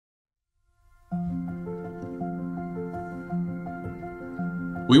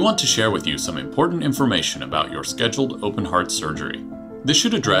We want to share with you some important information about your scheduled open heart surgery. This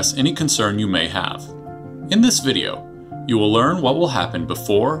should address any concern you may have. In this video, you will learn what will happen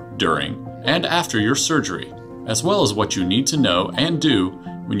before, during, and after your surgery, as well as what you need to know and do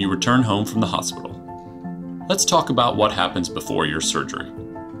when you return home from the hospital. Let's talk about what happens before your surgery.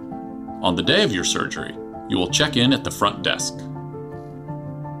 On the day of your surgery, you will check in at the front desk.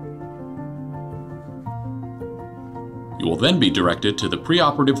 You will then be directed to the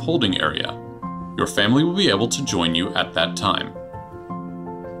preoperative holding area. Your family will be able to join you at that time.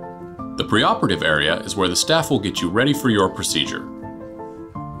 The preoperative area is where the staff will get you ready for your procedure.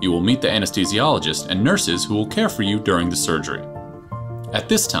 You will meet the anesthesiologist and nurses who will care for you during the surgery. At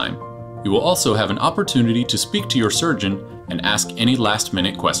this time, you will also have an opportunity to speak to your surgeon and ask any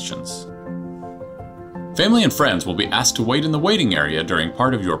last-minute questions. Family and friends will be asked to wait in the waiting area during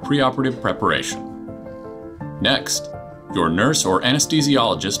part of your preoperative preparation. Next, your nurse or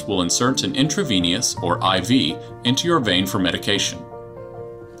anesthesiologist will insert an intravenous or IV into your vein for medication.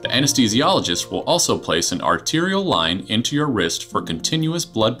 The anesthesiologist will also place an arterial line into your wrist for continuous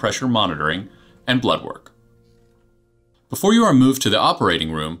blood pressure monitoring and blood work. Before you are moved to the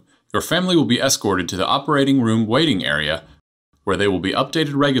operating room, your family will be escorted to the operating room waiting area where they will be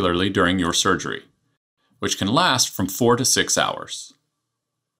updated regularly during your surgery, which can last from 4 to 6 hours.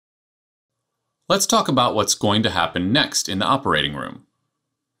 Let's talk about what's going to happen next in the operating room.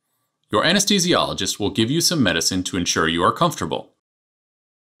 Your anesthesiologist will give you some medicine to ensure you are comfortable.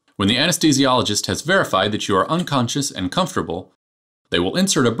 When the anesthesiologist has verified that you are unconscious and comfortable, they will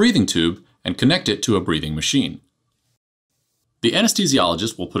insert a breathing tube and connect it to a breathing machine. The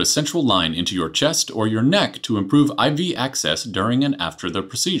anesthesiologist will put a central line into your chest or your neck to improve IV access during and after the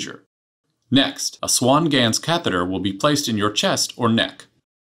procedure. Next, a Swan-Ganz catheter will be placed in your chest or neck.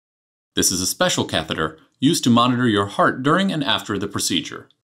 This is a special catheter used to monitor your heart during and after the procedure.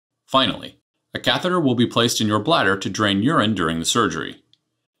 Finally, a catheter will be placed in your bladder to drain urine during the surgery.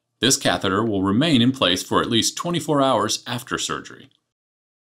 This catheter will remain in place for at least 24 hours after surgery.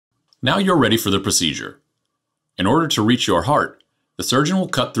 Now you're ready for the procedure. In order to reach your heart, the surgeon will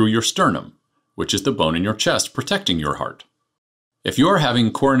cut through your sternum, which is the bone in your chest protecting your heart. If you are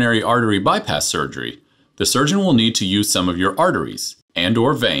having coronary artery bypass surgery, the surgeon will need to use some of your arteries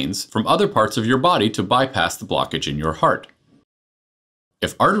and/or veins from other parts of your body to bypass the blockage in your heart.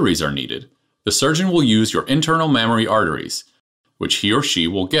 If arteries are needed, the surgeon will use your internal mammary arteries, which he or she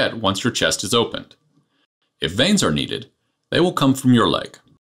will get once your chest is opened. If veins are needed, they will come from your leg.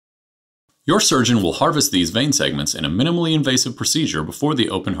 Your surgeon will harvest these vein segments in a minimally invasive procedure before the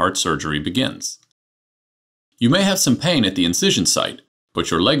open heart surgery begins. You may have some pain at the incision site,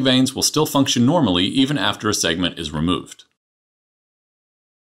 but your leg veins will still function normally even after a segment is removed.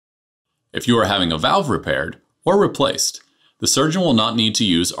 If you are having a valve repaired or replaced, the surgeon will not need to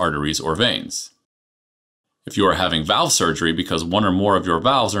use arteries or veins. If you are having valve surgery because one or more of your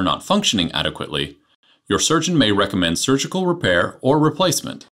valves are not functioning adequately, your surgeon may recommend surgical repair or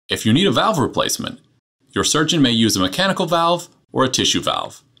replacement. If you need a valve replacement, your surgeon may use a mechanical valve or a tissue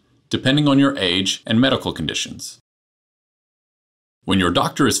valve, depending on your age and medical conditions. When your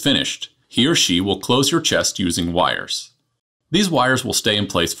doctor is finished, he or she will close your chest using wires. These wires will stay in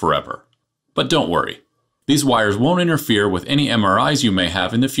place forever. But don't worry, these wires won't interfere with any MRIs you may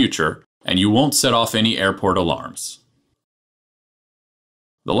have in the future, and you won't set off any airport alarms.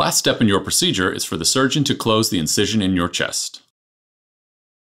 The last step in your procedure is for the surgeon to close the incision in your chest.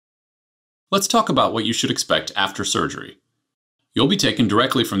 Let's talk about what you should expect after surgery. You'll be taken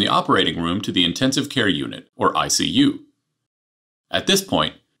directly from the operating room to the intensive care unit, or ICU. At this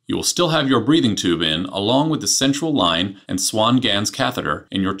point, you will still have your breathing tube in along with the central line and Swan-Ganz catheter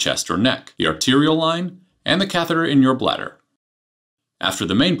in your chest or neck, the arterial line, and the catheter in your bladder. After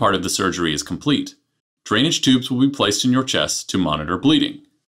the main part of the surgery is complete, drainage tubes will be placed in your chest to monitor bleeding.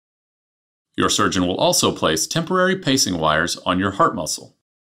 Your surgeon will also place temporary pacing wires on your heart muscle.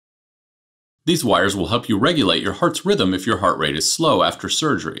 These wires will help you regulate your heart's rhythm if your heart rate is slow after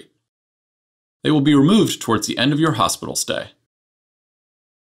surgery. They will be removed towards the end of your hospital stay.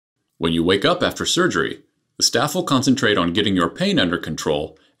 When you wake up after surgery, the staff will concentrate on getting your pain under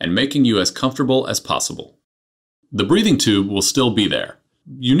control and making you as comfortable as possible. The breathing tube will still be there.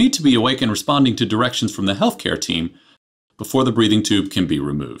 You need to be awake and responding to directions from the healthcare team before the breathing tube can be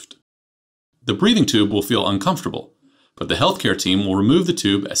removed. The breathing tube will feel uncomfortable, but the healthcare team will remove the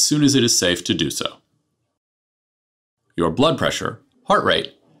tube as soon as it is safe to do so. Your blood pressure, heart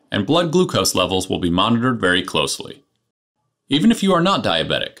rate, and blood glucose levels will be monitored very closely. Even if you are not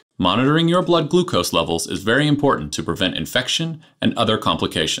diabetic, monitoring your blood glucose levels is very important to prevent infection and other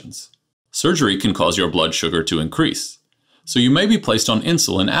complications. Surgery can cause your blood sugar to increase, so you may be placed on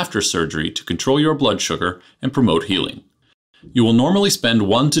insulin after surgery to control your blood sugar and promote healing. You will normally spend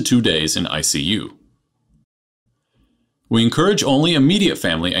 1 to 2 days in ICU. We encourage only immediate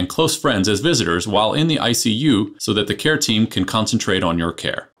family and close friends as visitors while in the ICU so that the care team can concentrate on your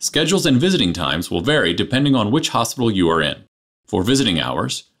care. Schedules and visiting times will vary depending on which hospital you are in. For visiting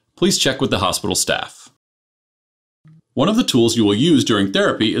hours, please check with the hospital staff. One of the tools you will use during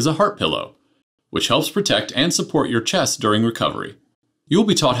therapy is a heart pillow, which helps protect and support your chest during recovery. You will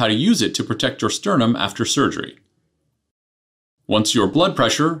be taught how to use it to protect your sternum after surgery. Once your blood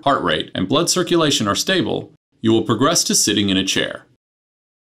pressure, heart rate, and blood circulation are stable, you will progress to sitting in a chair.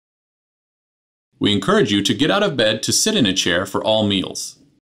 We encourage you to get out of bed to sit in a chair for all meals.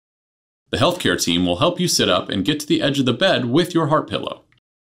 The healthcare team will help you sit up and get to the edge of the bed with your heart pillow,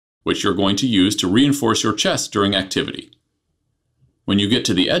 which you're going to use to reinforce your chest during activity. When you get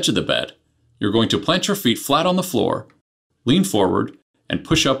to the edge of the bed, you're going to plant your feet flat on the floor, lean forward, and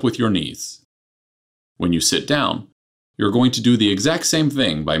push up with your knees. When you sit down, you're going to do the exact same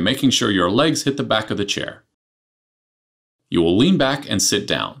thing by making sure your legs hit the back of the chair. You will lean back and sit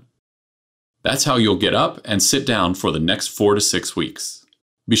down. That's how you'll get up and sit down for the next 4 to 6 weeks.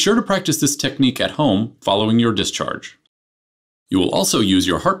 Be sure to practice this technique at home following your discharge. You will also use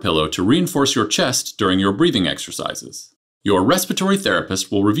your heart pillow to reinforce your chest during your breathing exercises. Your respiratory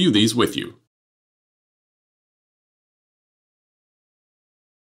therapist will review these with you.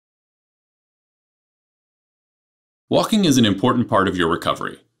 Walking is an important part of your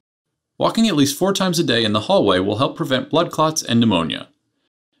recovery. Walking at least 4 times a day in the hallway will help prevent blood clots and pneumonia,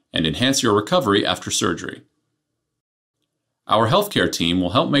 and enhance your recovery after surgery. Our healthcare team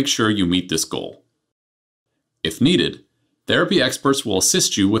will help make sure you meet this goal. If needed, therapy experts will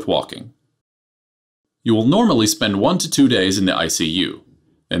assist you with walking. You will normally spend 1 to 2 days in the ICU,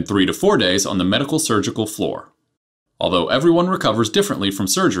 then 3 to 4 days on the medical surgical floor. Although everyone recovers differently from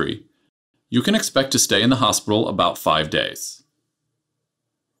surgery, you can expect to stay in the hospital about 5 days.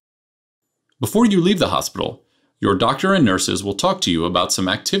 Before you leave the hospital, your doctor and nurses will talk to you about some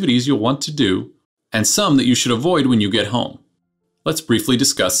activities you'll want to do and some that you should avoid when you get home. Let's briefly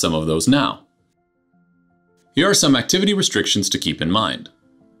discuss some of those now. Here are some activity restrictions to keep in mind.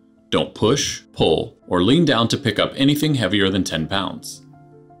 Don't push, pull, or lean down to pick up anything heavier than 10 pounds.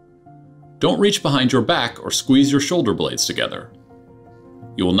 Don't reach behind your back or squeeze your shoulder blades together.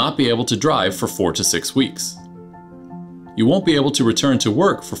 You will not be able to drive for 4 to 6 weeks. You won't be able to return to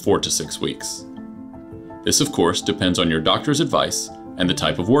work for 4 to 6 weeks. This, of course, depends on your doctor's advice and the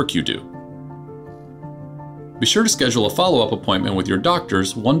type of work you do. Be sure to schedule a follow-up appointment with your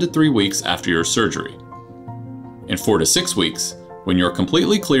doctors 1 to 3 weeks after your surgery. In 4 to 6 weeks, when you're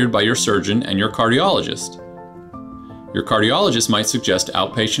completely cleared by your surgeon and your cardiologist might suggest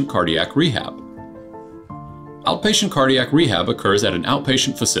outpatient cardiac rehab. Outpatient cardiac rehab occurs at an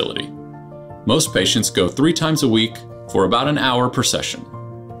outpatient facility. Most patients go 3 times a week for about an hour per session.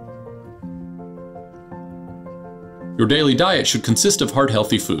 Your daily diet should consist of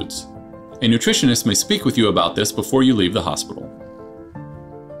heart-healthy foods. A nutritionist may speak with you about this before you leave the hospital.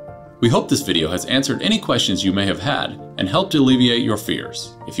 We hope this video has answered any questions you may have had and helped alleviate your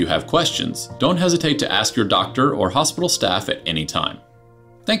fears. If you have questions, don't hesitate to ask your doctor or hospital staff at any time.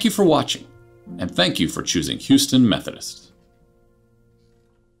 Thank you for watching, and thank you for choosing Houston Methodist.